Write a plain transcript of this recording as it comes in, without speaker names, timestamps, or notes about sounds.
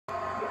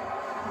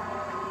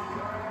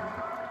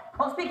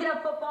speaking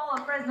of football,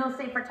 a Fresno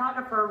State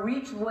photographer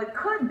reached what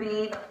could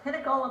be the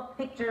pinnacle of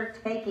picture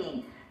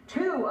taking.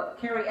 Two of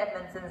Kerry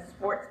Edmondson's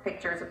sports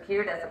pictures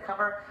appeared as a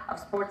cover of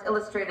Sports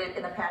Illustrated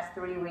in the past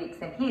 3 weeks,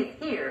 and he is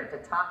here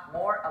to talk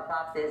more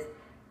about this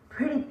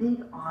pretty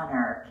big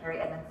honor. Kerry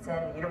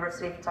Edmondson,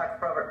 University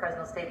photographer over at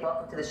Fresno State,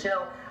 welcome to the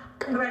show.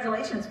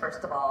 Congratulations,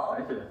 first of all.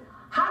 Thank you.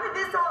 How did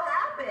this all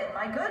happen?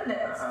 My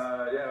goodness.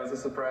 Yeah, it was a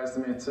surprise to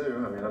me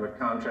too. I mean, I'm a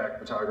contract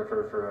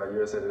photographer for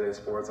USA Today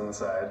Sports on the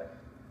side.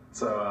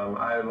 So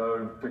I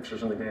load pictures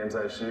from the games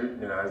I shoot,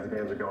 as the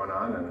games are going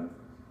on, and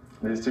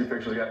these two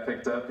pictures got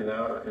picked up,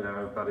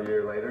 about a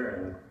year later,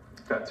 and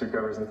got two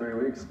covers in 3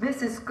 weeks.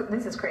 This is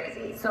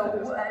crazy.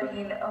 So I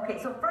mean,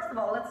 okay. So first of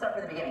all, let's start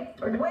from the beginning.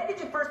 Okay. When did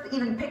you first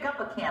even pick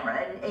up a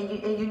camera, and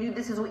you knew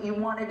this is what you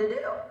wanted to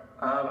do?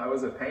 I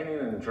was a painting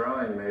and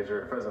drawing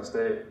major at Fresno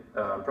State,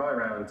 probably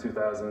around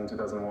 2000,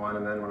 2001,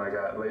 and then when I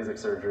got LASIK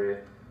surgery,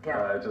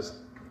 it just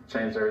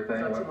changed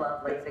everything. Don't you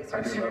love LASIK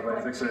surgery? I do love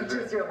LASIK surgery. It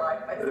changes your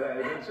life.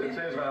 Yeah, it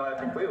changed my life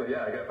completely.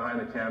 Yeah, I got behind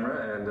the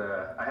camera, and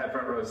I had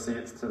front row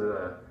seats to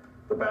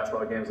the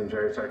basketball games when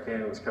Jerry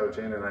Charkanian was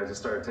coaching, and I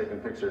just started taking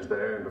pictures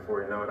there, and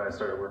before you know it, I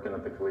started working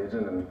at the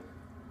Collegian, and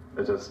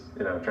it just,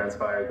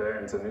 transpired there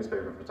into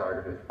newspaper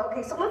photography.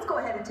 Okay, so let's go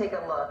ahead and take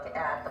a look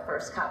at the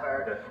first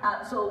cover.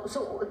 Okay.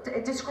 So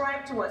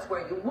describe to us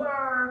where you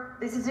were.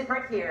 This is it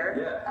right here.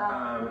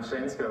 Yeah,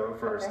 Shanesco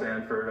for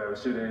Stanford. I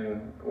was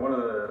shooting one of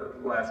the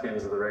last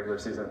games of the regular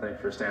season, I think,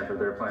 for Stanford.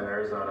 They were playing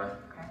Arizona,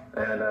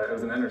 and it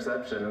was an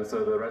interception, and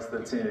so the rest of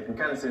the team, you can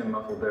kind of see them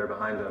muffled there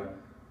behind them.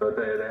 But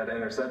they had an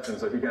interception,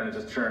 so he kind of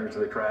just churned to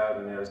the crowd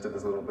and just did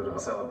this little bit of a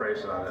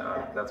celebration on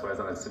it. That's why he's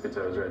on his tippy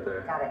toes right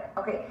there. Got it.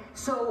 Okay,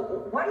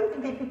 so why do you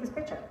think they picked this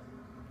picture?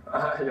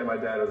 Yeah, my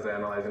dad was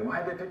analyzing,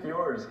 why did they pick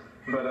yours?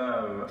 But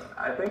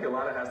I think a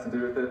lot of it has to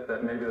do with it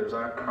that maybe there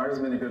aren't as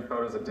many good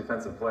photos of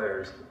defensive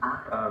players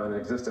in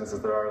existence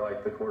as there are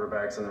like the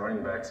quarterbacks and the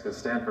running backs, because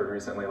Stanford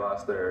recently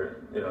lost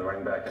their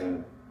running back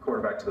and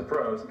quarterback to the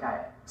pros. Got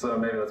it. So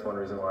maybe that's one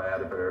reason why I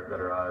had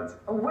better odds.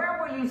 Where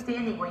were you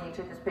standing when you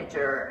took this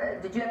picture?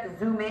 Did you have to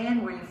zoom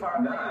in? Were you far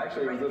away? No,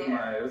 actually,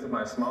 it was with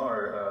my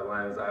smaller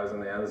lens. I was in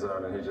the end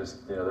zone, and he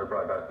just, they're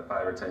probably about the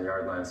 5 or 10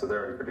 yard line, so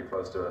they're already pretty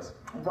close to us.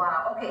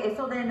 Wow. Okay,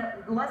 so then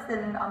less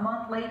than a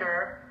month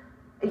later,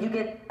 you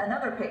get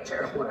another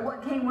picture.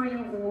 What game were you?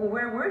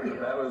 Where were you?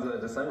 That was a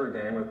December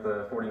game with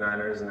the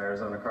 49ers and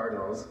Arizona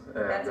Cardinals.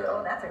 And,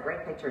 that's a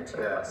great picture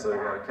too. Yeah, so we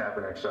got a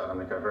Kaepernick shot on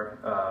the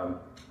cover.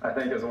 I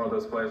think it was one of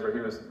those plays where he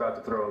was about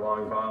to throw a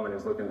long bomb and he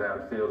was looking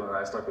downfield, and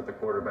I stuck with the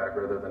quarterback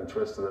rather than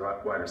twist to the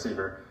wide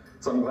receiver.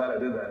 So I'm glad I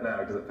did that now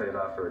because it paid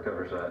off for a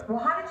cover shot. Well,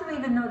 how did you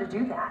even know to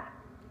do that?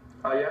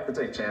 You have to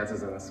take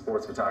chances in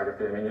sports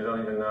photography. I mean, you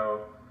don't even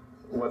know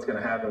what's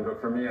going to happen, but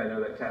for me, I know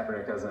that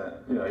Kaepernick hasn't,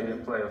 he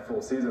didn't play a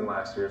full season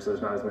last year, so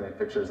there's not as many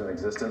pictures in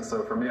existence.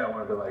 So for me, I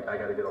wanted to, I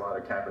got to get a lot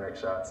of Kaepernick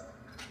shots.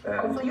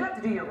 And so you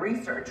have to do your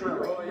research, really.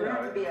 Well, you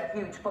have to be a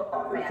huge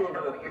football fan to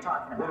know what you're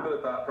talking about. A little bit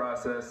of thought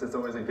process. It's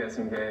always a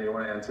guessing game. You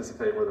want to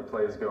anticipate where the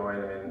play is going.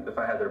 I mean, if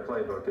I had their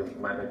playbook, it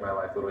might make my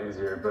life a little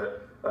easier,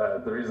 but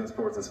the reason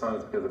sports is fun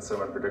is because it's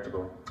so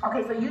unpredictable.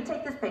 Okay, so you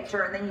take this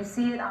picture, and then you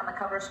see it on the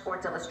cover of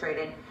Sports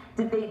Illustrated.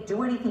 Did they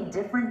do anything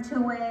different to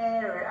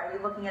it, or are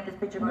you looking at this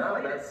picture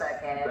going, wait a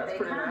second, that's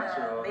pretty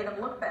natural. Made them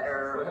look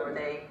better, or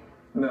they...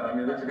 No, I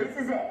mean, this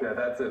is it. Yeah,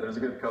 that's it. There's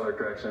a good color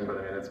correction, but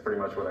I mean, it's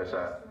pretty much what I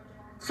shot.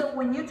 So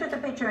when you took the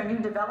picture and you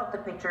developed the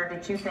picture,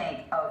 did you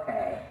think,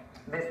 okay,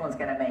 this one's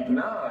going to make it?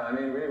 No, I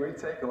mean, we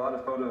take a lot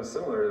of photos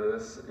similar to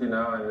this, and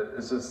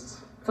it's just...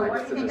 So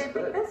why do you think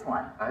they picked this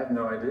one? I have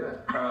no idea.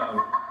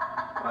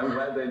 I'm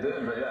glad they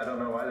did, but yeah, I don't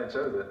know why they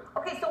chose it.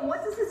 Okay, so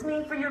what does this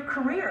mean for your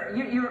career?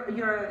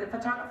 You're a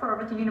photographer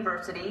over at the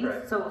university,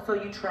 right. So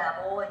you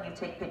travel and you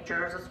take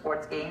pictures of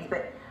sports games,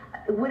 but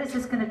what is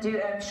this going to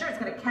do? I'm sure it's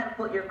going to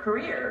catapult your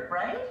career,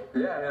 right?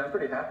 Yeah, I mean, I'm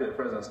pretty happy at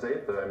Fresno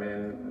State, though. I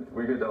mean,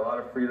 we get a lot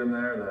of freedom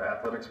there in the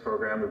athletics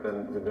program. We've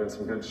been doing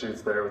some good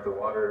shoots there with the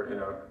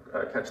water,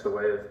 catch the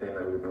wave theme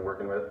that we've been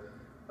working with.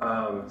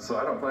 So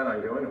I don't plan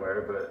on going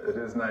anywhere, but it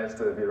is nice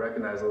to be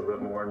recognized a little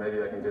bit more.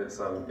 Maybe I can get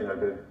some,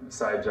 good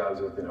side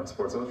jobs with,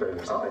 Sports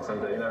Illustrated or something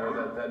someday.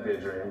 That'd be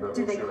a dream. But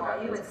did they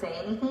call you and say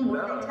anything?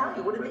 What did they tell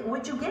you?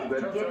 What'd you get?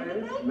 Did you get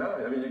anything? No,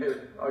 I mean,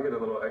 I'll get a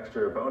little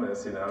extra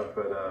bonus,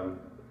 but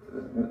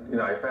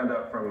I found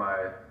out from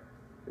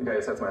the guy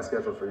who sets my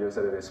schedule for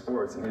USA Today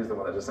Sports, and he's the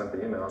one that just sent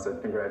the email and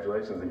said,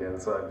 congratulations again.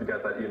 So I've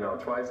got that email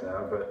twice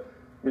now, but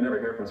you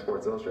never hear from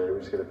Sports Illustrated. We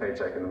just get a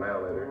paycheck in the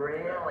mail later.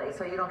 Really?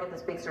 So you don't get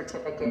this big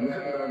certificate,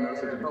 no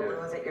certificate. Or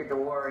balloons at your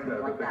door, or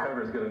anything like that? No, but the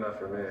cover's good enough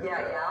for me.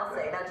 Yeah, I'll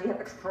say. Now, do you have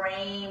it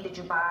framed? Did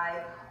you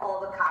buy all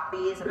the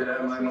copies?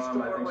 Yeah, my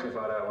mom, I think she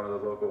bought out one of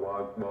the local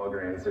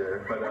Walgreens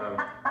here. But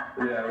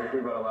yeah, we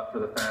bought a lot for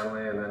the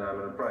family, and then I'm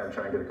going to probably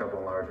try and get a couple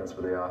enlargements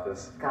for the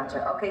office.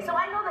 Gotcha. Okay, so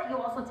I know that you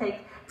also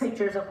take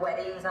pictures of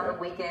weddings on the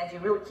weekends. You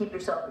really keep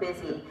yourself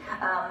busy.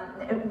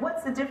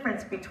 What's the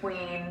difference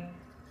between...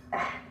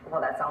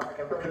 Well, that sounds like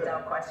a really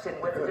dumb question.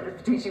 What's the difference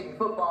between shooting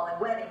football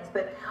and weddings?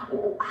 But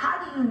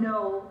how do you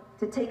know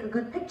to take a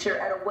good picture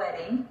at a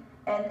wedding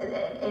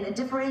and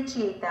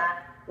differentiate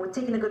that with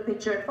taking a good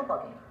picture at a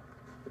football game?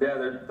 Yeah,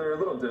 they're a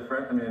little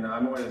different. I mean,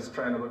 I'm always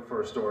trying to look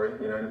for a story.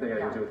 You know, anything I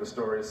can do with a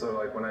story. So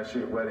like when I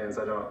shoot weddings,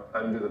 I don't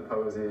do the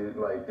posy,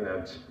 like, you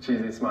know,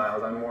 cheesy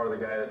smiles. I'm more the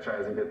guy that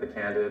tries to get the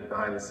candid,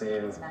 behind the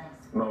scenes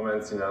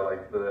moments. You know,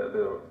 like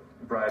the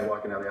bride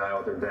walking down the aisle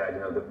with her dad. You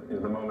know,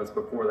 the moments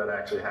before that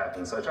actually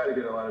happens. So I try to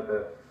get a lot of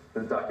the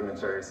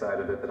documentary side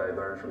of it that I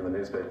learned from the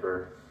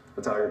newspaper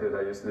photography that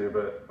I used to do.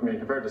 But I mean,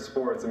 compared to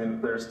sports, I mean,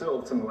 there's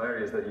still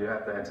similarities that you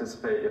have to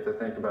anticipate. You have to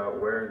think about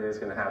where are these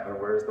going to happen,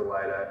 where's the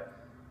light at.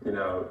 You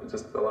know,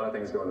 just a lot of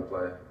things go into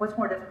play. What's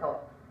more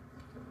difficult?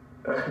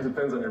 It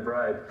depends on your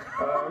bride.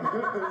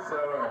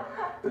 So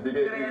if you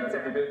get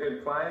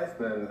good clients,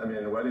 then I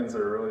mean, weddings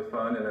are really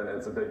fun, and then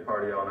it's a big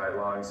party all night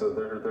long. So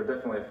they're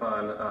definitely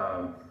fun.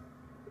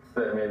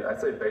 But I mean,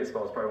 I'd say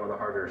baseball is probably one of the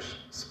harder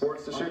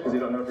sports to shoot because you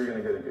don't know if you're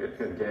going to get a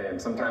good game.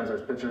 Sometimes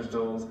there's pitcher's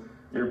duels.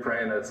 You're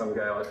praying that some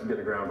guy will get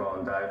a ground ball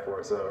and die for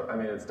it. So I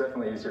mean, it's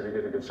definitely easier to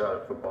get a good shot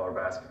at football or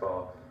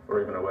basketball,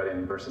 or even a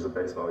wedding versus a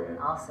baseball game.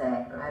 I'll say,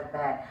 I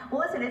bet.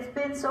 Well, listen, it's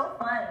been so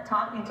fun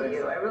talking to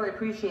you. I really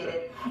appreciate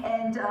it.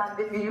 And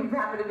if you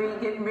happen to be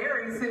getting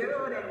married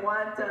soon and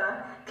want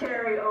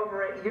Carrie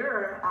over at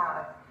your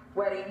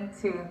wedding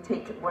to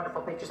take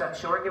wonderful pictures, I'm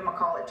sure, give them a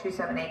call at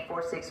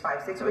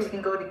 278-4656, or you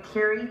can go to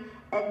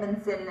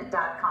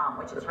CarrieEdmondson.com,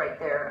 which is right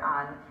there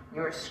on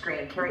your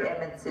screen,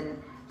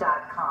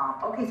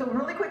 CarrieEdmondson.com. Okay, so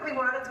really quickly,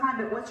 we're out of time,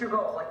 but what's your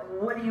goal? Like,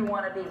 what do you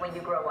want to be when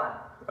you grow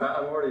up?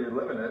 I'm already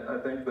living it. I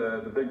think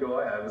the big goal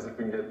I have is if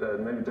we can get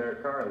maybe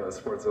Derek Carr on the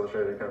Sports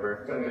Illustrated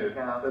cover. That'd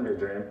be a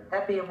dream.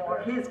 That'd be more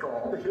his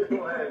goal. Well, hey,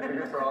 it'd be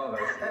good for all of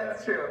us.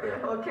 That's true. Yeah.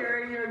 Well,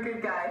 Carrie, you're a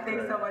good guy.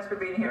 Thanks so much for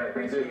being here.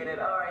 Appreciate it.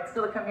 All right,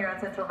 still to come here on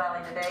Central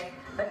Valley today,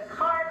 the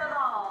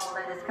Carnival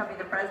that is coming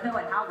to Fresno,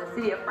 and how the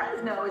city of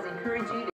Fresno is encouraging you to